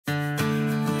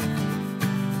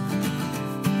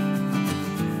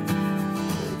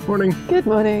morning. Good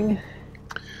morning.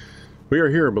 We are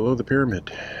here below the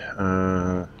pyramid,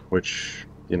 which,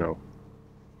 you know,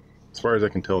 as far as I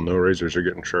can tell, no razors are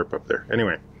getting sharp up there.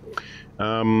 Anyway,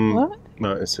 What?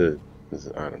 no,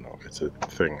 I don't know, it's a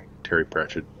thing Terry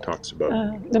Pratchett talks about.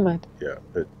 Never mind. Yeah,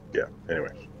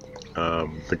 anyway,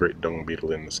 the great dung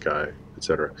beetle in the sky,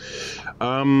 etc.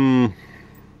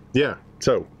 Yeah,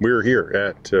 so we're here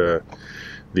at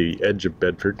the edge of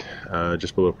Bedford,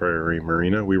 just below Priory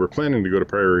Marina. We were planning to go to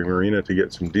Priory Marina to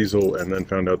get some diesel, and then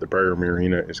found out that Priory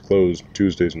Marina is closed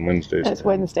Tuesdays and Wednesdays. It's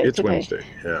Wednesday It's today. Wednesday,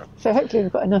 yeah. So hopefully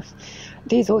we've got enough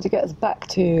diesel to get us back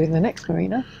to the next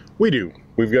marina. We do.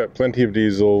 We've got plenty of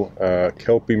diesel.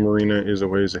 Kelpie Marina is a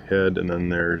ways ahead, and then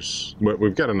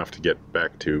we've got enough to get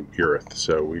back to Erith.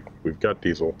 So we've got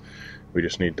diesel. We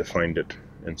just need to find it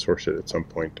and source it at some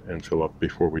point and fill up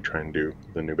before we try and do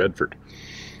the New Bedford.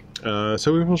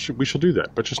 So we shall do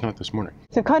that, but just not this morning.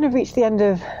 So we've kind of reached the end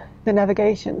of the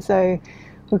navigation, so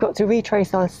we've got to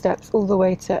retrace our steps all the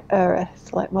way to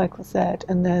Erith, like Michael said,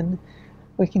 and then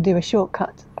we can do a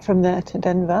shortcut from there to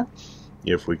Denver.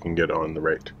 If we can get on the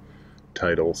right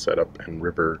tidal setup and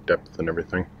river depth and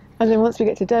everything. And then once we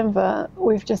get to Denver,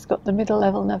 we've just got the middle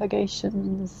level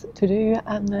navigations to do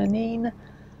and the Neen.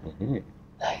 Mm-hmm.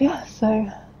 Yeah,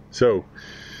 So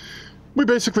we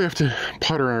basically have to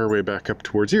potter our way back up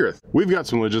towards Erith. We've got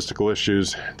some logistical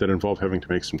issues that involve having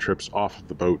to make some trips off of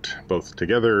the boat, both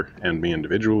together and me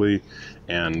individually,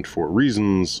 and for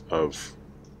reasons of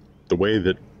the way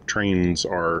that trains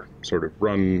are sort of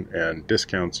run and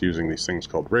discounts using these things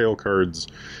called rail cards,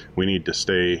 we need to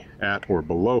stay at or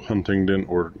below Huntingdon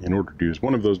in order to use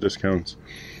one of those discounts.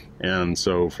 And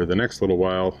so for the next little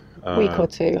while, week or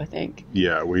two, I think.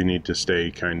 Yeah, we need to stay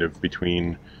kind of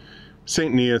between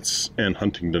St. Neots and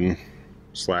Huntingdon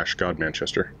 / God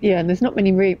Manchester. Yeah, and there's not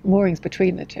many moorings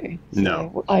between the two. So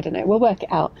No. I don't know. We'll work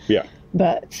it out. Yeah.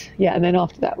 But yeah, and then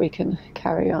after that we can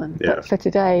carry on. Yeah. But for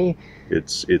today,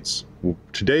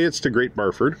 today it's to Great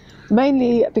Barford.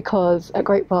 mainly because at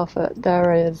Great Barford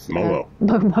there is Momo.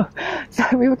 Momo. So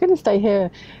we were going to stay here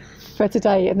for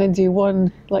today and then do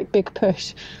one like big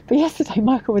push. But yesterday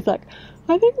Michael was like,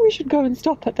 I think we should go and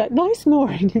stop at that nice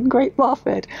mooring in Great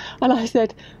Barford. And I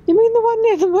said, you mean the one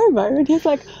near the Momo? And he's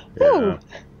like, oh. Yeah.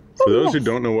 For those who yes.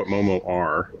 don't know what Momo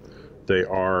are, they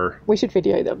are... We should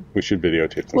video them. We should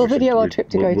videotape them. We'll video our trip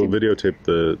to go to. We'll videotape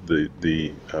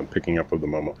the picking up of the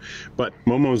Momo. But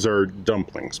Momos are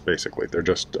dumplings, basically. They're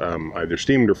just either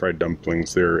steamed or fried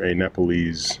dumplings. They're a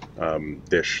Nepalese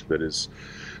dish that is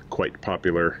quite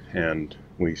popular, and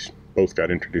we both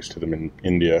got introduced to them in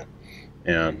India.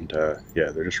 And yeah,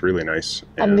 they're just really nice.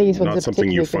 And these ones not are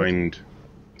something you particularly find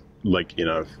like in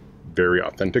a very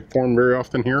authentic form very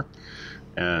often here.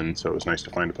 And so it was nice to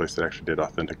find a place that actually did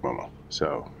authentic momo.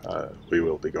 So we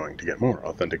will be going to get more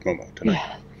authentic momo tonight.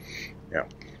 Yeah.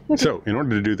 Okay. So in order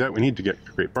to do that, we need to get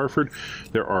to Great Barford.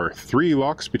 There are 3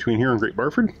 locks between here and Great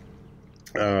Barford,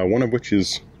 one of which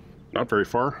is not very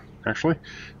far, actually.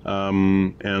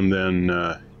 And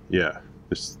then, yeah,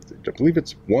 I believe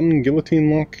it's 1 guillotine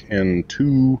lock and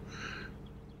 2...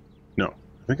 No,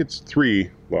 I think it's 3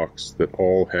 locks that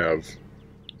all have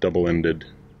double-ended...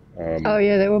 oh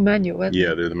yeah, they were manual, weren't they?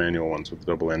 Yeah, they're the manual ones with the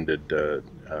double-ended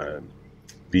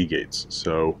V-gates,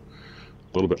 so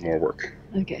a little bit more work.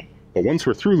 Okay. But once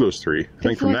we're through those 3, I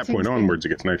think from that point lighting's onwards it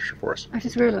gets nicer for us. I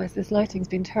just realised this lighting's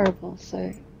been terrible,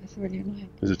 so it's really annoying.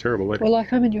 Is it terrible lighting? Well,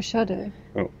 like I'm in your shadow.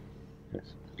 Oh, yes.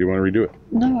 Do you want to redo it?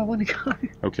 No, I want to go.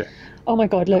 Okay. Oh my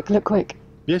god, look quick.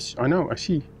 Yes, I know, I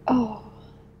see. Oh.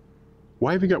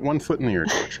 Why have you got one foot in the air,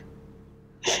 George?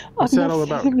 What's that all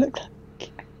about?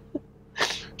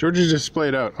 George is just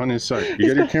splayed out on his side. You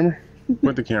got your camera?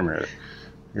 Point the camera at it.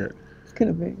 Good. It's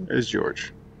gonna be. There's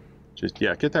George. Just,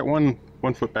 yeah, get that one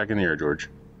foot back in the air, George.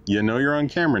 You know you're on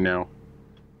camera now.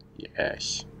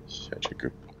 Yes. Such a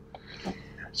good...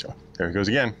 So, there he goes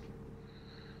again.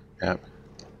 Yep.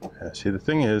 See, the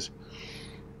thing is,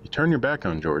 you turn your back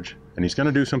on George, and he's going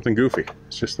to do something goofy.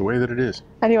 It's just the way that it is.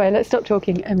 Anyway, let's stop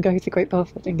talking and go to Great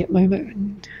Barford and get Momo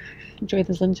and enjoy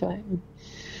the sunshine and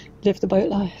live the boat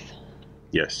life.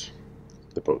 Yes,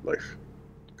 the boat life.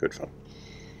 Good fun.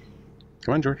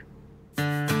 Come on, George.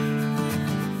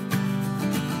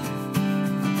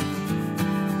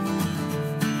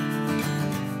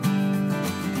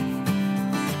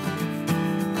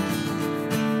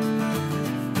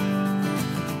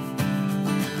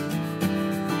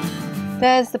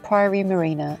 There's the Priory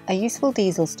Marina, a useful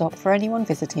diesel stop for anyone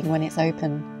visiting when it's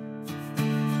open.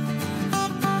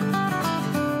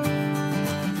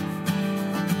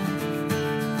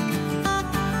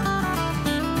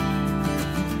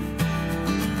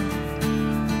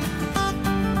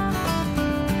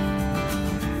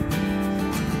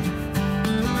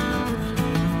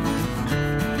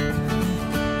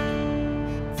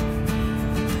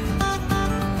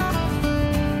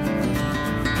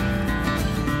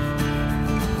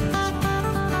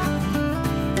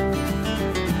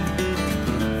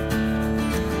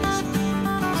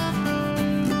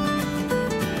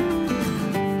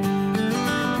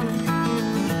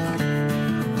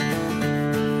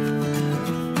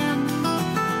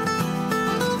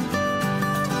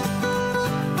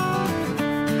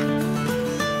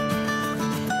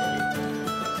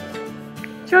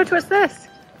 George, what's this?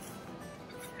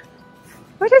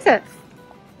 What is it?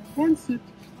 Wants it.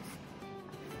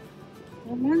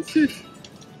 I want it.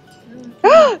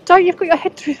 Don't, you've got your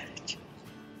head through it.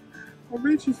 I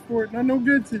reaches for it and I no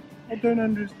gets it. I don't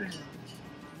understand.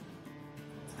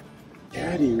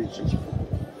 Daddy reaches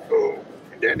for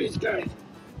it. Daddy's got it.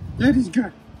 Daddy's got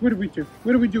it. What do we do?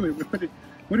 What do we do? We put it.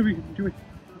 What do we do? It?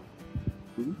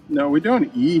 No, we don't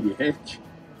eat it.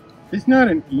 It's not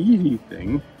an eating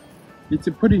thing. It's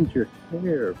a put into your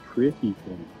hair pretty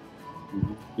thing.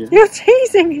 Yeah. You're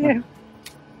teasing you.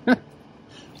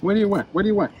 What do you want? What do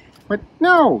you want? What?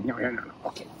 No.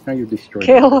 Okay, now you're destroying.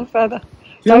 Kill the feather.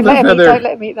 Kill the feather. Don't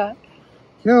let him eat that.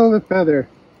 Kill the feather.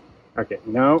 Okay,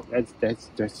 no, that's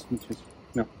just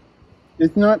no.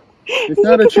 It's not. It's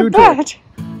not a chew toy.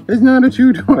 It's not a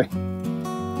chew toy.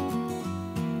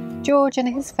 George and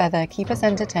his feather keep us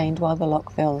entertained while the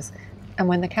lock fills, and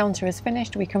when the counter is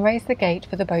finished we can raise the gate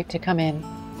for the boat to come in.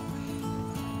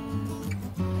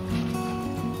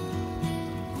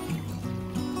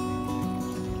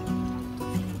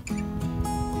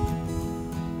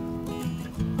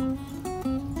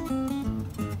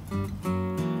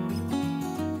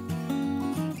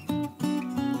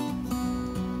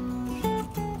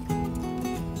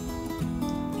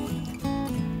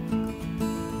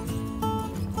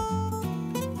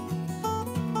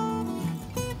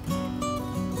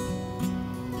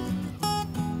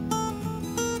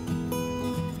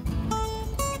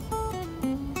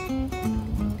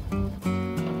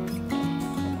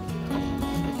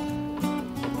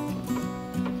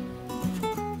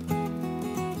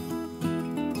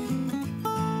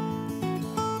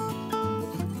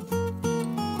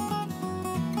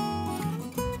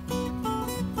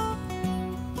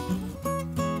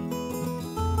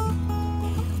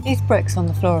 These bricks on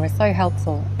the floor are so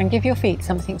helpful and give your feet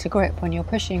something to grip when you're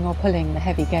pushing or pulling the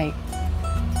heavy gate.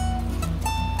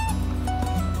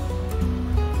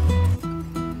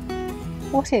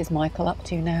 What is Michael up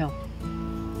to now?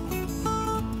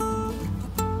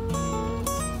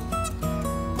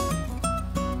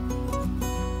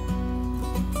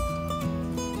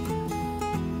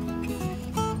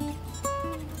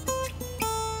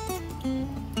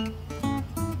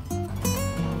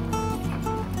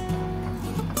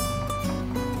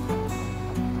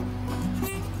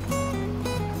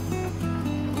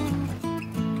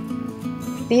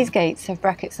 These gates have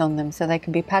brackets on them so they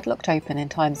can be padlocked open in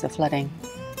times of flooding.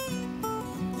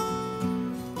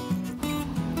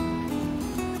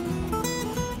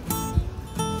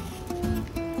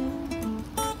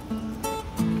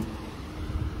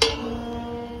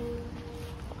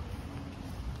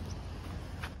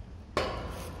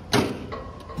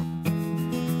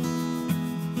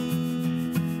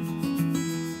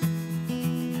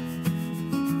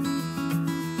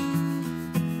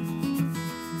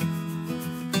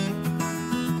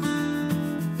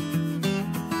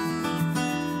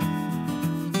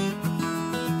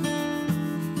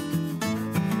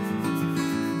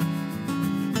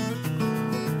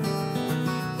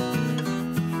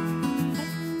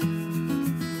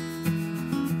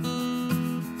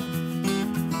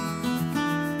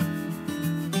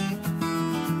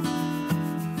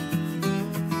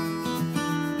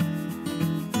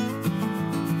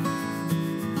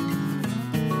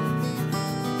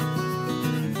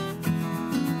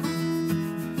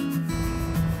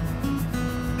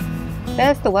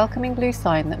 There's the welcoming blue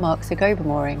sign that marks a gober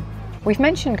mooring. We've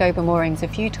mentioned gober moorings a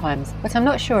few times, but I'm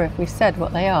not sure if we've said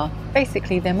what they are.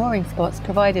 Basically, they're mooring spots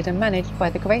provided and managed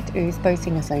by the Great Ouse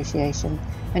Boating Association,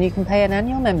 and you can pay an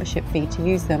annual membership fee to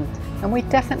use them, and we'd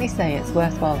definitely say it's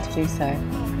worthwhile to do so.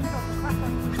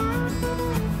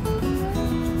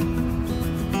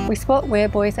 We spot weir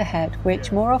buoys ahead,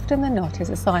 which more often than not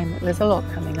is a sign that there's a lock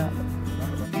coming up.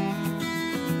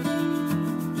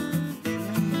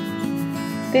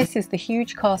 This is the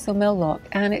huge Castle Mill lock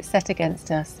and it's set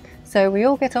against us, so we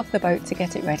all get off the boat to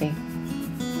get it ready.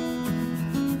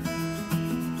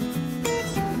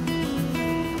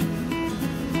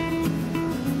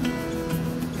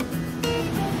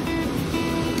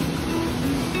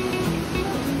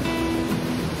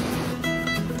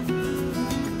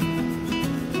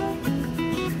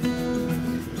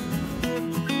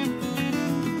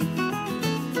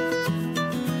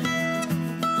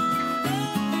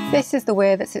 This is the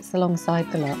weir that sits alongside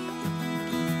the lock.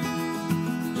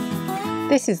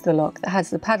 This is the lock that has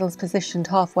the paddles positioned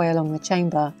halfway along the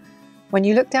chamber. When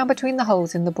you look down between the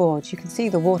holes in the boards, you can see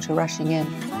the water rushing in.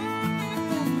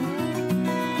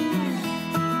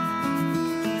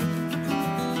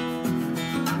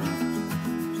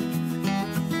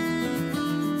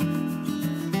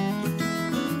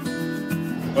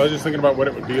 I was just thinking about what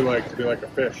it would be like to be like a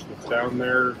fish that's down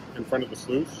there in front of the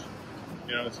sluice.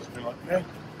 You know, it's just kind of like, hey,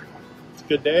 it's a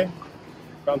good day.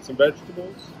 Found some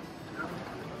vegetables.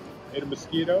 Ate a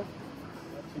mosquito.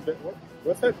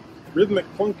 What's that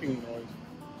rhythmic clunking noise?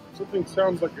 Something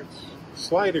sounds like it's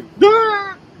sliding.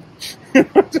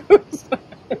 It's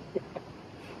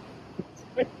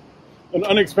like an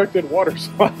unexpected water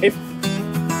slide. Just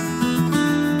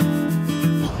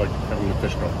like having the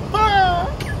fish go.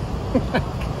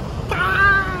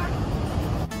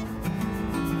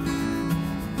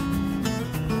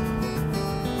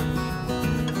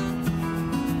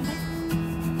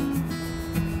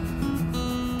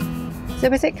 So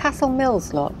is it Castle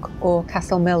Mills Lock or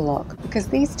Castle Mill Lock? Because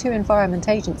these two Environment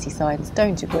Agency signs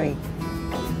don't agree.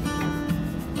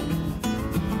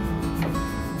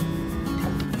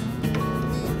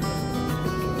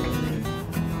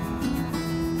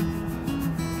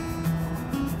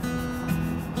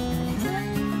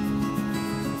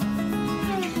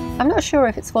 I'm not sure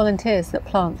if it's volunteers that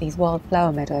plant these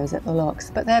wildflower meadows at the locks,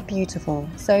 but they're beautiful,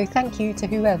 so thank you to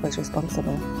whoever's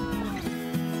responsible.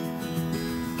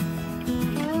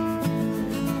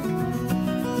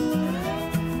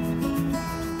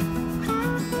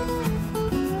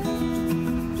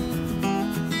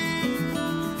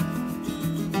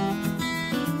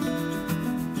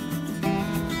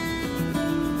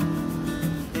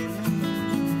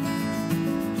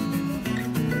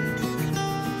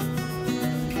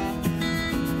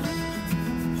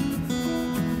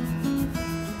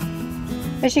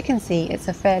 As you can see, it's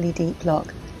a fairly deep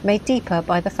lock, made deeper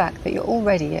by the fact that you're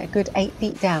already a good 8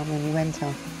 feet down when you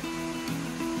enter.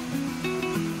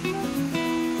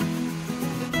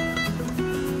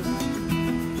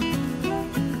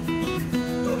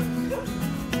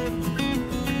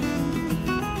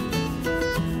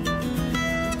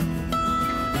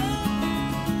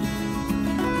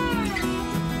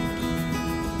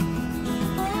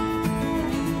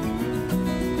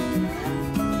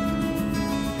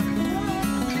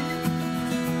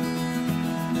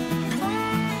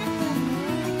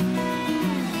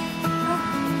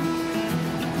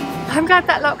 I'm glad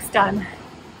that lock's done.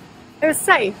 It was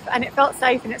safe, and it felt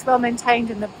safe, and it's well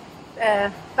maintained, and the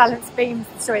balance beams,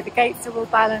 the gates are all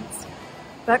balanced.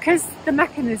 But because the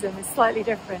mechanism is slightly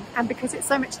different, and because it's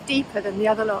so much deeper than the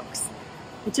other locks,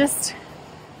 it just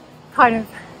kind of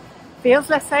feels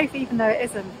less safe, even though it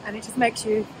isn't, and it just makes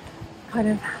you kind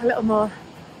of a little more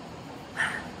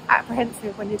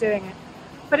apprehensive when you're doing it.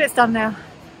 But it's done now,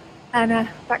 and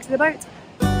back to the boat.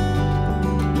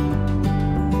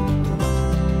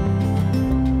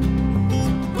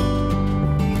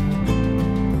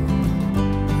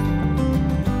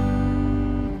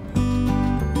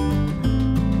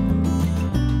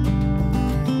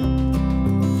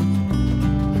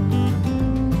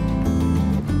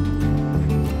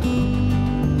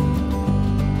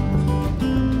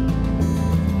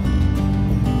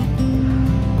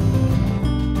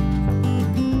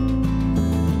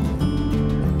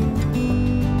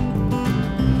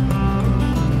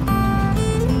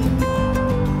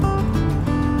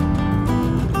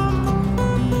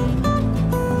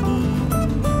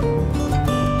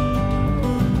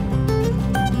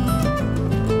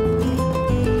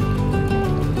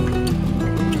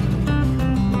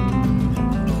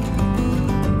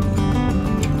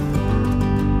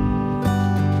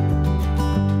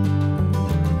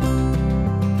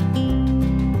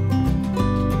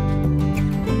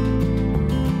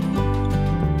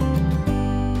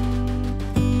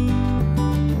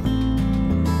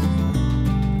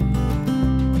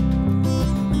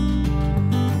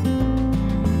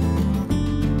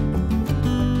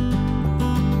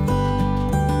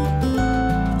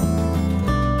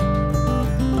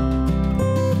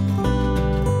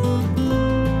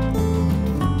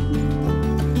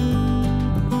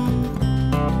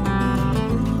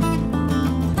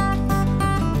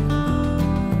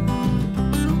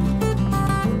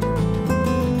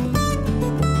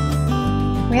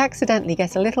 We accidentally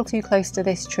get a little too close to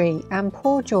this tree, and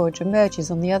poor George emerges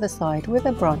on the other side with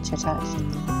a branch attached.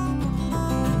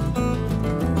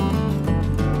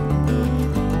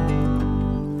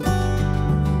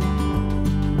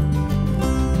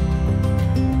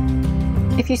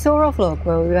 If you saw our vlog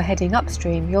where we were heading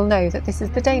upstream, you'll know that this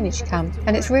is the Danish camp,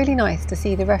 and it's really nice to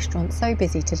see the restaurant so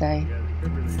busy today.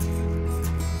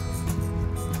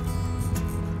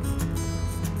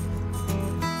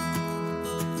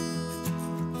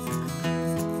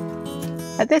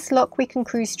 At this lock we can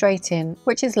cruise straight in,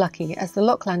 which is lucky as the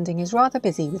lock landing is rather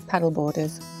busy with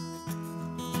paddleboarders.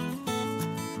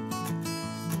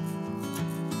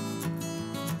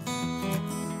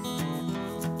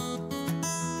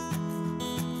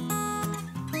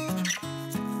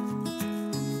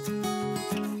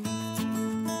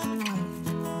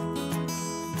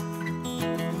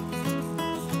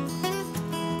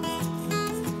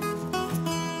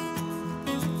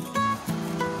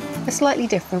 a slightly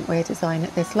different weir design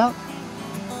at this lock.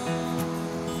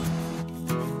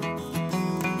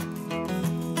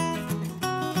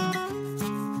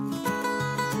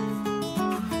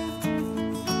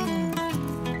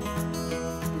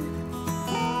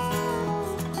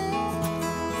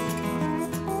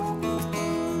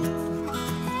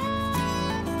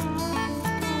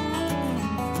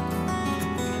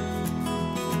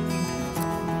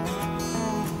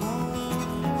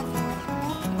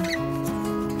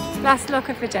 Last look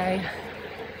of the day,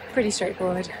 pretty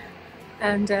straightforward,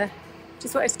 and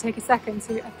just wanted to take a second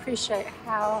to appreciate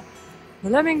how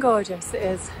blooming gorgeous it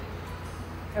is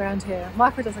around here.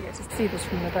 Michael doesn't get to see this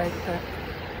from the boat, but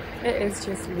it is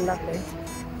just lovely.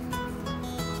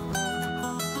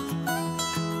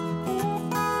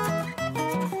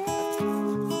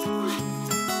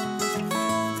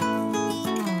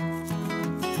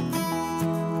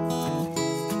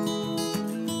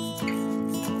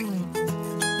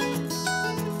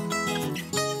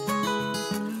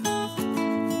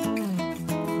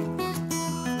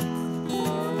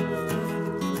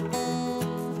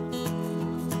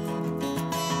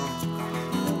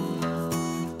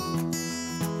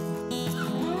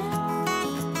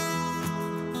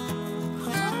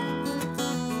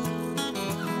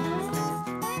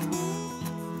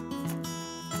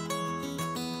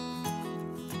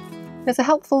 There's a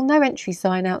helpful no entry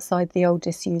sign outside the old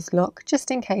disused lock,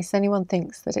 just in case anyone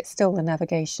thinks that it's still the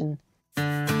navigation.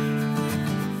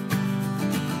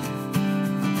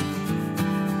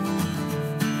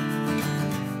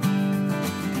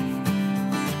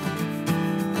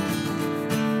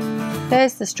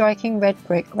 There's the striking red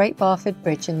brick Great Barford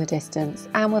Bridge in the distance,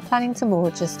 and we're planning to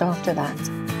moor just after that.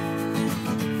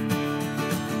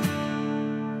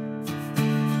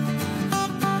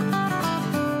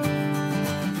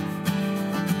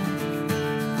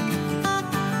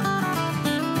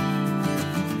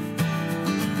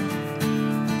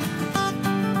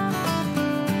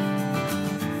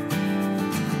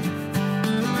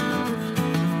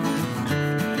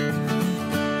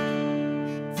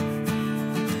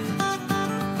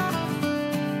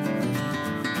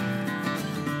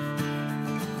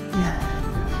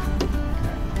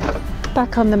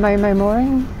 Back on the Momo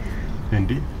mooring.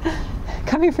 Indeed.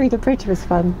 Coming through the bridge was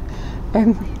fun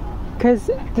because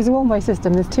there's a one-way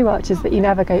system. There's two arches that you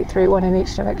navigate through, one in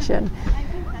each direction,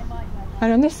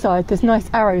 and on this side there's nice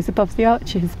arrows above the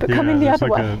arches, but coming the other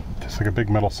way, it's like a big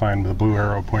metal sign with a blue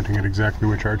arrow pointing at exactly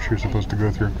which arch you're supposed to go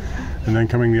through, and then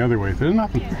coming the other way there's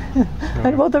nothing. So,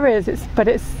 and, well, there is, but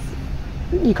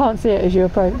you can't see it as you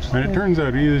approach. And it turns out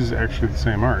it is actually the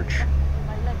same arch.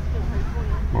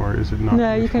 Or is it not?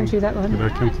 No, you came through that one. Did I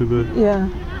come through the... Yeah.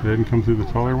 I didn't come through the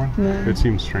taller one? No. It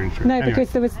seems strange. No, anyway.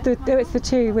 because there was the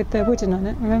two with the wooden on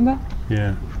it, remember?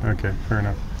 Yeah, okay, fair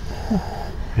enough.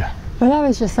 Yeah. Well, that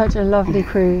was just such a lovely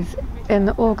cruise in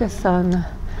the August sun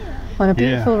on a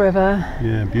beautiful river.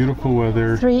 Yeah, beautiful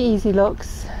weather. 3 easy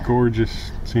locks.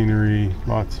 Gorgeous scenery,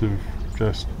 lots of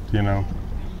just,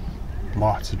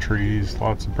 lots of trees,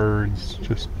 lots of birds,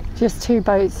 just two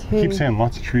boats. I keep saying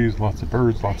lots of trees, lots of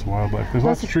birds, lots of wildlife. There's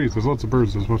lots of trees, there's lots of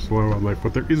birds, there's lots of wildlife.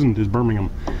 What there isn't is Birmingham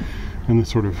and the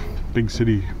sort of big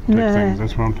city type things.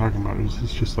 That's what I'm talking about.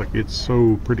 It's just like, it's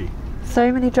so pretty.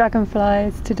 So many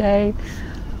dragonflies today.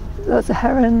 Lots of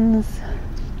herons.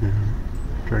 Yeah.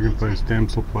 Dragonflies,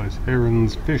 damselflies,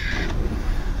 herons, fish.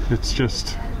 It's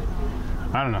just,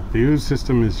 I don't know. The ooze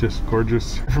system is just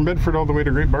gorgeous. From Bedford all the way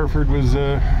to Great Barford was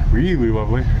really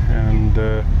lovely,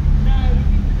 and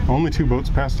only 2 boats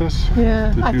passed us.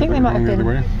 Yeah, I think they might have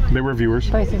been. They were viewers.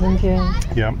 Both of them viewers.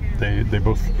 Yeah, they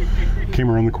both came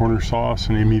around the corner, saw us,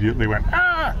 and immediately went,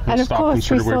 ah! And of course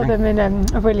we saw them in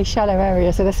a really shallow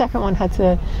area, so the second one had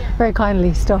to very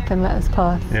kindly stop and let us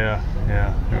pass. Yeah,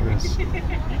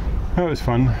 it was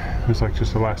fun. It was like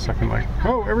just the last second, like,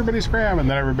 oh, everybody scram, and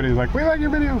then everybody's like, we like your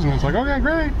videos, and it's like, okay,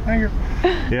 great, thank you.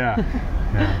 Yeah.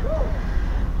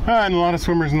 And a lot of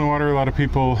swimmers in the water, a lot of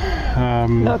people, a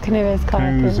lot of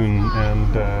canoes,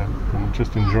 and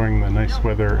just enjoying the nice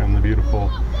weather and the beautiful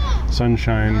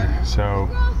sunshine. So,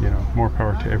 more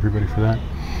power to everybody for that.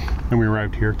 Then we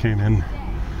arrived here, came in,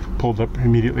 pulled up,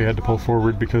 immediately had to pull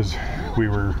forward because we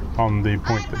were on the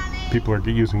point that people are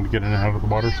using to get in and out of the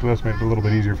water, so that's made it a little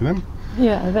bit easier for them.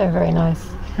 Yeah, they're very nice.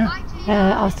 Yeah.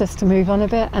 Asked us to move on a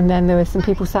bit, and then there were some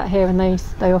people sat here and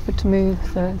they offered to move,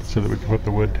 so that we could put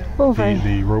the wood,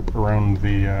 the rope around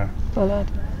the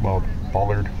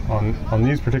bollard. On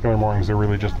these particular moorings, they're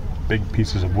really just big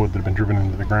pieces of wood that have been driven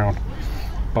into the ground,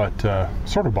 but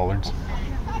sort of bollards.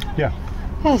 Yeah,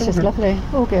 it's just lovely,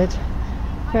 all good,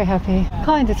 very happy.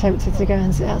 Kind of tempted to go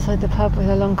and sit outside the pub with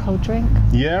a long cold drink.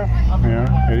 Yeah,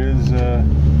 it is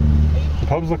The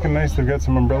pub's looking nice. They've got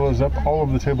some umbrellas up. All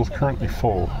of the tables currently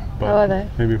full. But Oh, are they?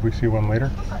 maybe if we see one later,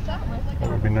 that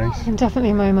would be nice. And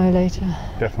definitely Momo later.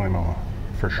 Definitely Momo,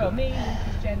 for sure.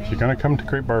 If you're going to come to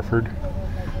Great Barford,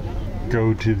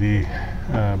 go to the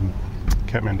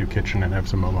Kathmandu Kitchen and have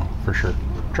some momo, for sure.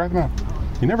 Try them out.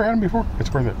 You never had them before?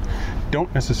 It's worth it.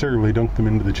 Don't necessarily dunk them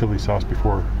into the chili sauce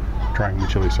before trying the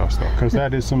chili sauce, though, because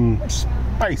that is some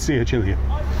spicy chili.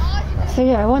 So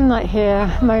yeah, one night here,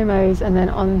 momos, and then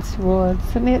on towards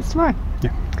St. Neots tomorrow.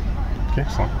 Yeah. Okay,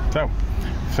 excellent. So,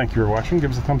 thank you for watching.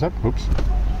 Give us a thumbs up. Oops.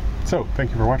 So,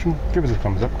 thank you for watching. Give us a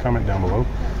thumbs up. Comment down below.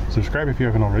 Subscribe if you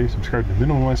haven't already. Subscribe to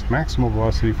Minimalist Maximum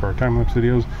Velocity for our time-lapse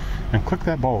videos. And click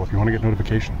that bell if you want to get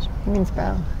notifications. It means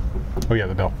bell. Oh yeah,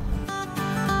 the bell.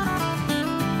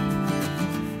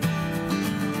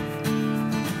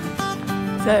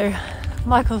 So,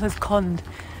 Michael has conned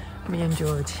me and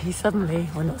George. He suddenly,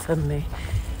 well not suddenly,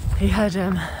 he had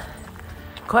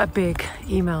quite a big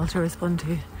email to respond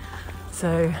to.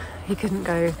 So he couldn't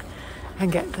go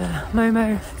and get the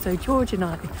momo. So George and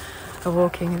I are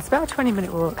walking. It's about a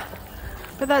 20-minute walk,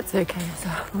 but that's okay. It's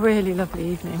a really lovely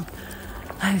evening.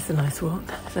 And it's a nice walk.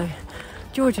 So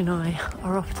George and I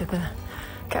are off to the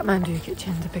Kathmandu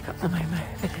Kitchen to pick up the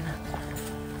momo for dinner.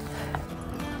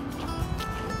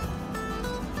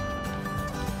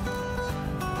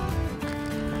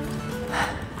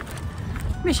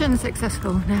 Mission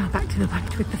successful. Now back to the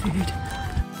boat with the food.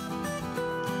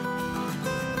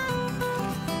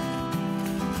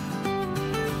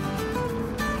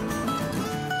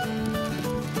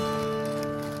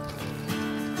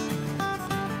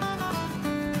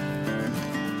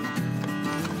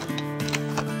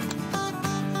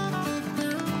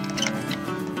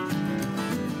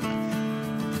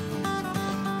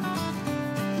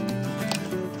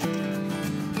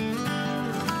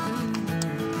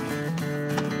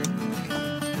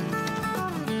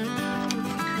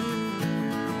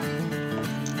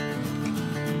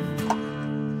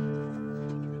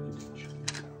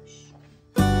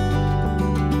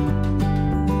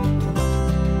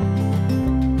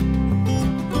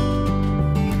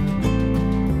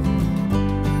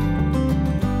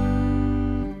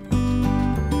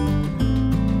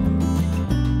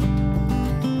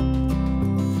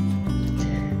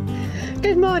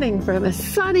 Good morning from a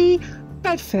sunny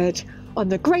Bedford on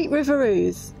the Great River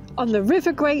Ouse, on the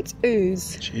River Great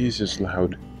Ouse. Jesus,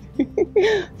 loud. I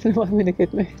don't know why I'm in a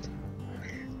good mood.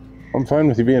 I'm fine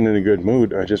with you being in a good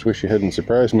mood. I just wish you hadn't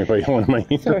surprised me by yelling at my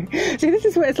ear. Sorry. See, this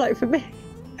is what it's like for me.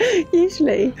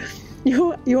 Usually,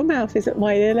 your mouth is at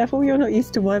my ear level. You're not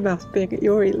used to my mouth being at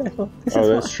your ear level.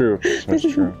 That's true. That's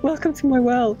true. Welcome to my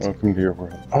world. Welcome to your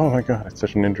world. Oh my god, it's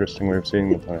such an interesting way of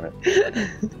seeing the planet.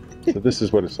 So this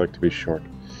is what it's like to be short.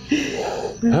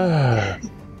 I'm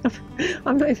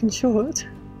not even short.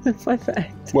 I'm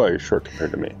 5'8". Well, you're short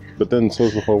compared to me. But then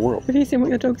so's the whole world. Have you seen what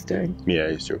your dog's doing? Yeah,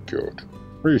 he's so cute.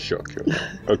 He's so cute.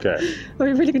 Okay. Are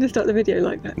we really going to start the video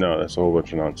like that? No, that's a whole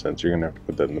bunch of nonsense. You're going to have to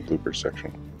put that in the bloopers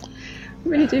section.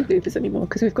 We don't really do bloopers anymore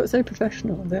because we've got so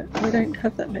professional that we don't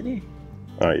have that many.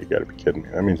 Oh, you gotta be kidding me.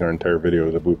 That means our entire video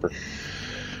is a blooper.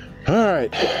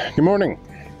 Alright. Good morning.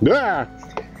 Ah!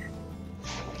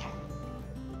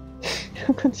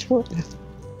 I'm gone short.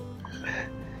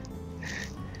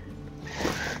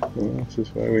 Well, this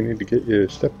is why we need to get you a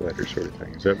stepladder sort of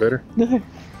thing. Is that better? No.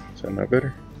 Is that not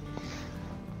better?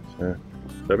 Is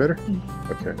that better?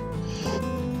 Okay.